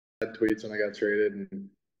tweets when I got traded, and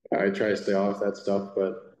I try to stay off that stuff.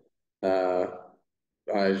 But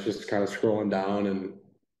I was just kind of scrolling down, and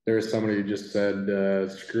there was somebody who just said,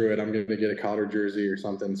 "Screw it, I'm going to get a Cotter jersey or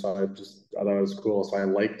something." So I thought it was cool, so I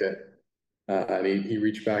liked it. And he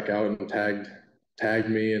reached back out and tagged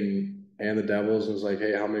me and the Devils and was like,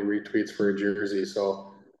 "Hey, how many retweets for a jersey?"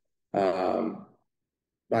 So um,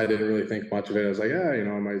 I didn't really think much of it. I was like, "Yeah,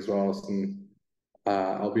 I might as well." And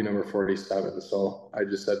I'll be number 47. So I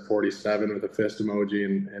just said 47 with a fist emoji,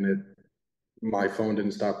 and my phone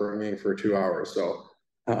didn't stop ringing for 2 hours. So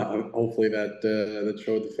hopefully that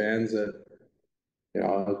showed the fans that you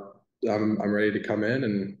know I'm ready to come in,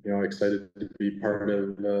 and excited to be part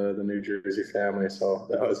of the New Jersey family. So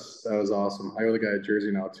that was awesome. I owe the guy a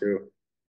jersey now too.